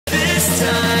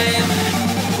time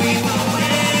we will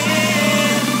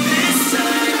win. This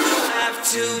time we'll have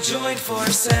to join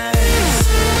forces.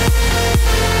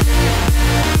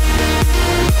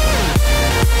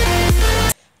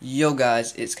 Yo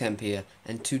guys, it's Kemp here,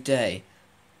 and today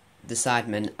the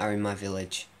Sidemen are in my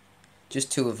village.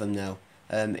 Just two of them though.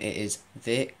 It is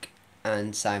Vic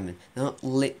and Simon. They're not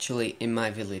literally in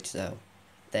my village though.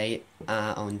 They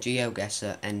are on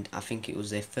GeoGuessr, and I think it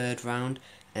was their third round,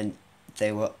 and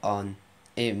they were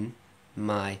in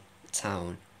my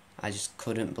town. I just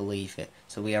couldn't believe it.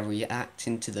 So we are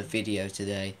reacting to the video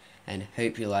today, and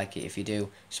hope you like it. If you do,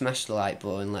 smash the like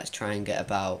button. Let's try and get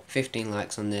about 15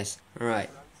 likes on this. Alright,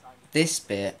 this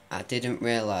bit I didn't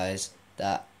realise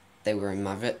that they were in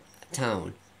my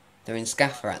town. They're in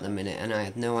Scaffer at the minute, and I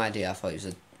had no idea. I thought it was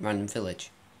a random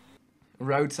village.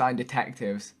 Roadside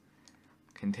detectives.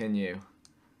 Continue.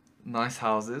 Nice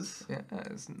houses. Yeah,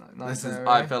 it's nice.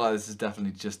 I feel like this is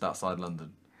definitely just outside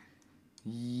London.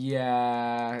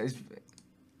 Yeah,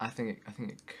 I think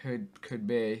it could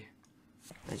be.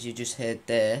 As you just heard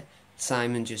there,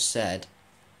 Simon just said,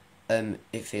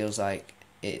 it feels like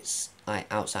it's like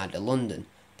outside of London,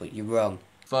 but you're wrong.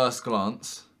 First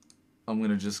glance, I'm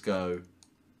gonna just go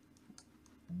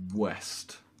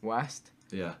west. West?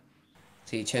 Yeah.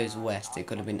 So you chose west. It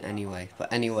could have been anyway,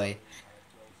 but anyway,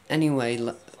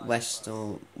 west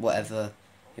or whatever,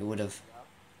 it would have.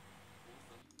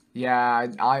 Yeah,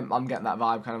 I'm getting that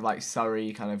vibe, kind of like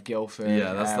Surrey, kind of Guildford.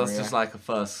 Yeah, that's area. just like a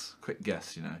first quick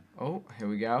guess, you know. Oh, here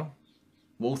we go.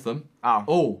 Waltham.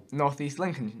 Oh, northeast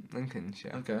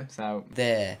Lincolnshire. Okay. So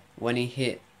There, when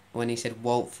he said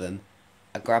Waltham,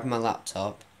 I grabbed my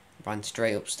laptop, ran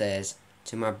straight upstairs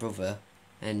to my brother,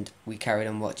 and we carried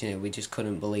on watching it. We just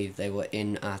couldn't believe they were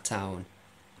in our town.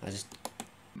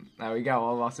 there we go.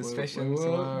 All of our suspicions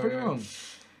We're pretty were wrong.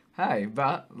 Hey,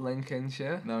 but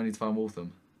Lincolnshire. Now we need to find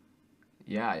Waltham.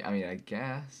 Yeah, I mean, I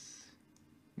guess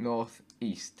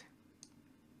northeast.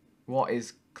 What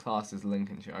is classed as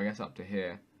Lincolnshire? I guess up to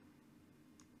here.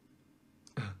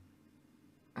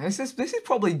 This is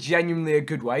probably genuinely a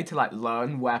good way to like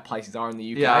learn where places are in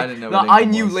the UK. Yeah, I didn't know. Like, where I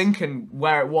Lincoln knew was. Lincoln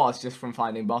where it was just from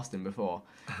finding Boston before,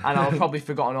 and I'll probably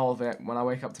forgotten all of it when I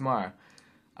wake up tomorrow.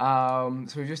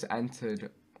 So we've just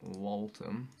entered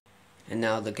Waltham. And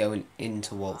now they're going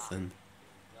into Waltham.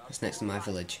 It's next to my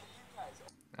village.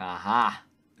 Aha!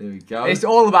 There we go. It's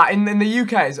all about in the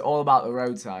UK. It's all about the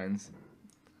road signs.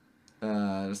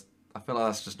 I feel like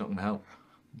that's just not gonna help.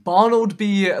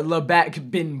 Barnoldsby Lebec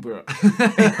Binbrook.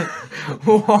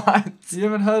 What? You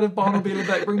haven't heard of Barnaby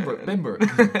Lebec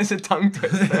Bimbrook? It's a tongue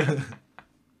twister.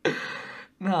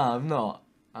 No, I'm not.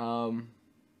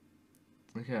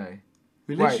 Okay.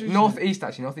 Wait, northeast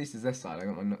actually. Northeast is this side. I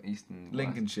got my eastern.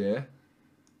 Lincolnshire.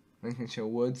 Lincolnshire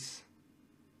Woods.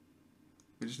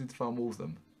 We just need to find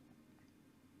Waltham.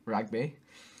 Rugby.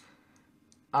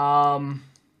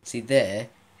 See there,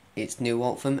 it's New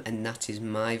Waltham, and that is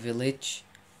my village.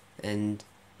 And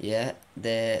yeah,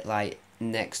 they're like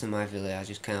next to my village. I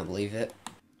just can't believe it.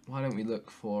 Why don't we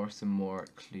look for some more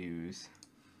clues?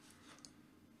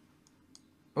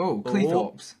 Oh,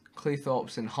 Cleethorpes.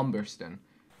 Cleethorpes and Humberston.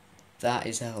 That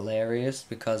is hilarious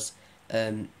because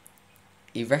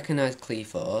he recognised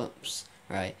Cleethorpes,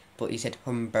 right? But he said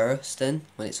Humberston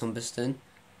when it's Humberston.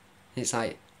 It's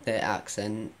like their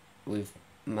accent with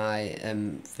my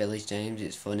village names.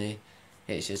 It's funny.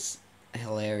 It's just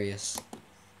hilarious.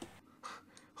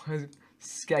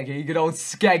 Skeggy, good old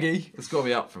Skeggy. It's got to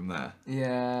be up from there.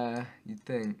 Yeah, you'd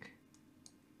think.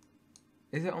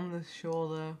 Is it on the shore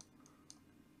though?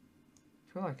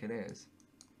 I feel like it is.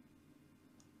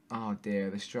 Oh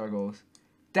dear, the struggles.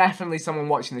 Definitely someone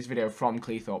watching this video from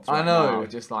Cleethorpes. I know. Now.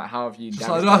 Just like, how have you? Just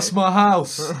like, that's my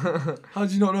house. How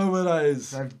do you not know where that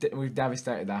is? We've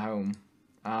devastated their home.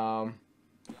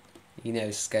 You know,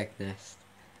 Skegness,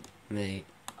 mate.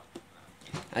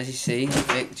 As you see,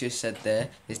 Vic just said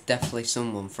there's definitely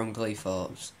someone from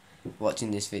Cleethorpes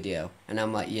watching this video, and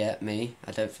I'm like, yeah, me.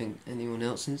 I don't think anyone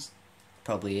else is.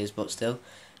 Probably is, but still,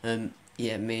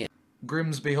 yeah, me.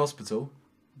 Grimsby Hospital.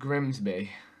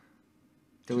 Grimsby.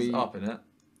 It's up in it.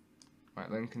 Right,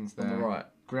 Lincoln's there. On the right.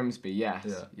 Grimsby, yes.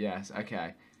 Yeah. Yes,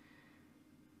 okay.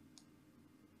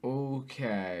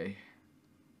 Okay.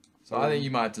 So I think you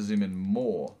might have to zoom in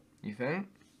more. You think?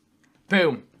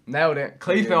 Boom! Nailed it.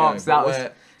 Cleethorpes, that was...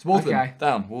 It's Waltham. Okay.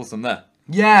 Down. Waltham there.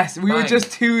 Yes, we were Bang.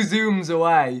 just 2 zooms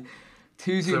away.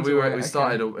 2 zooms So away. we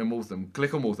started in Waltham.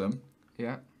 Click on Waltham.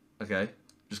 Yeah. Okay.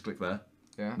 Just click there.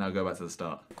 Yeah. Now go back to the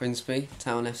start. Grimsby,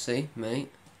 Town FC, mate.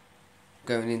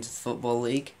 Going into the Football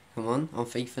League. Come on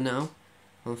FIFA now.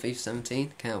 On FIFA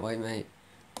 17. Can't wait, mate.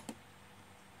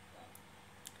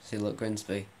 See, look,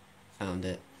 Grimsby. Found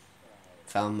it.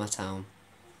 found my town.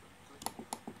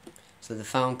 So they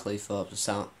found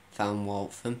Cleethorpes, found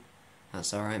Waltham.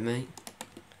 That's alright, mate.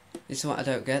 This is what I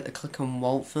don't get. They click on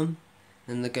Waltham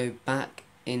and they go back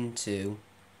into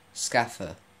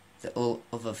Scaffer, the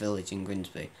other village in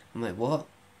Grimsby. I'm like, what?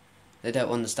 They don't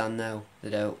understand now. They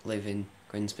don't live in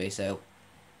Grimsby, so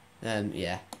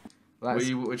yeah.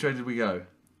 Which way did we go?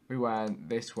 We went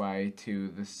this way to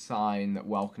the sign that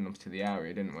welcomed us to the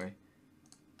area, didn't we?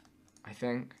 I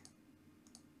think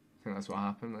that's what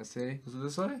happened. Let's see. Was it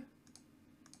this way?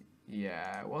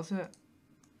 Yeah, was it?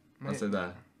 I'd say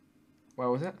there. Where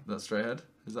was it? That straight ahead?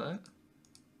 Is that it?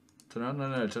 Turn around?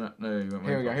 No, turn around. No, you went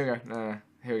Here we go, here we go. No,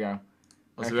 here we go.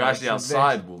 Oh, so we were actually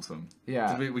outside Waltham.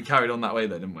 Yeah. We carried on that way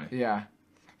though, didn't we? Yeah.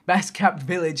 Best kept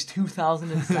village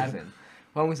 2007.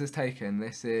 When was this taken?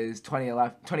 This is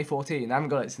 2014. I haven't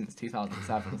got it since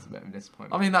 2007. It's a bit of a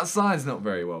disappointment. I mean, that sign's not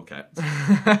very well kept.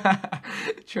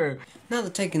 True. Now they're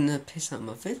taking the piss out of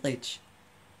my village.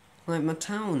 Like my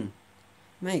town.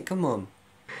 Mate, come on.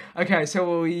 Okay,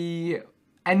 so we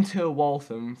enter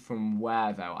Waltham from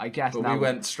where though? I guess But now we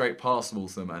went straight past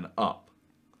Waltham and up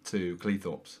to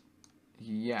Cleethorpes.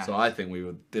 Yeah. So I think we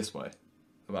were this way.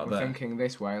 About We're there. thinking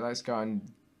this way. Let's go and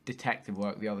detective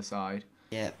work the other side.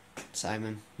 Yep,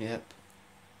 Simon, yep.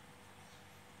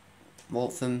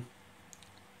 Waltham,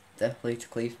 definitely to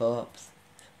Cleethorpes.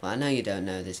 But I know you don't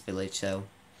know this village, so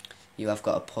you have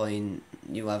got a point,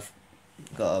 you have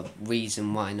got a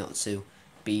reason why not to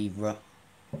be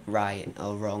right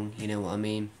or wrong, you know what I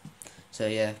mean? So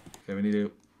yeah. Okay, we need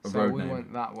a So road we name.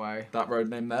 went that way. That road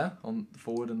name there, on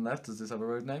forward and left, does this have a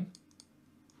road name?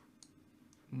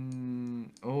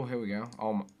 Oh, here we go.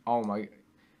 Oh my.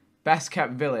 Best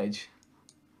kept village.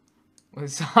 With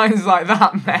signs like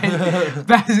that, mate.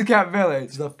 Best kept village.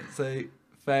 Does that say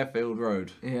Fairfield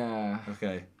Road? Yeah.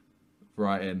 Okay.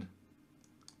 Right in.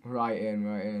 Right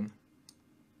in.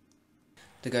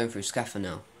 They're going through Scaffer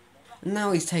now. And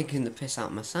now he's taking the piss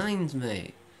out of my signs,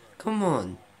 mate. Come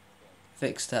on.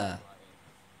 Fix that.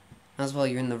 As well,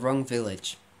 you're in the wrong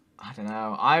village. I don't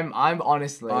know. I'm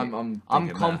honestly. I'm I'm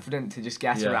thinking confident to just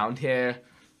guess Yeah. around here.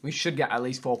 We should get at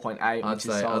least 4.8, which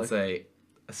is solid. I'd say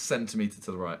a centimetre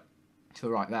to the right. To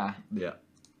the right there. Yeah.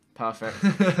 Perfect.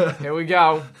 Here we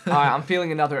go. Alright, I'm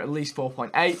feeling another at least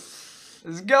 4.8.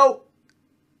 Let's go.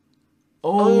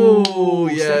 Oh,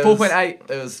 yeah. so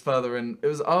 4.8. It was further in. It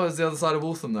was the other side of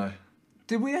Waltham though.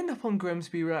 Did we end up on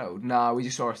Grimsby Road? No, we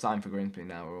just saw a sign for Grimsby.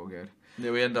 Now we're all good. Yeah,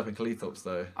 we ended up in Cleethorpes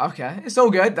though. Okay, it's all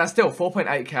good. That's still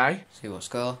 4.8k. See what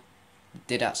score?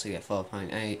 Did actually get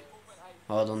 4.8.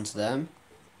 Well done to them.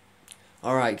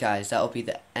 Alright guys, that'll be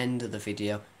the end of the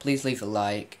video. Please leave a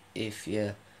like if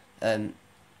you like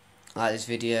this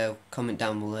video. Comment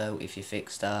down below if you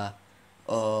Fix Star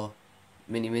or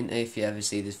Mini Minter if you ever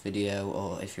see this video,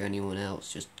 or if you're anyone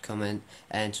else, just comment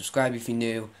and subscribe if you're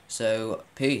new. So,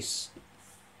 peace.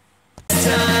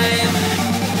 Time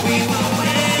we will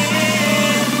win.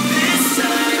 This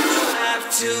time we'll have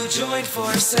to join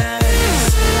forces.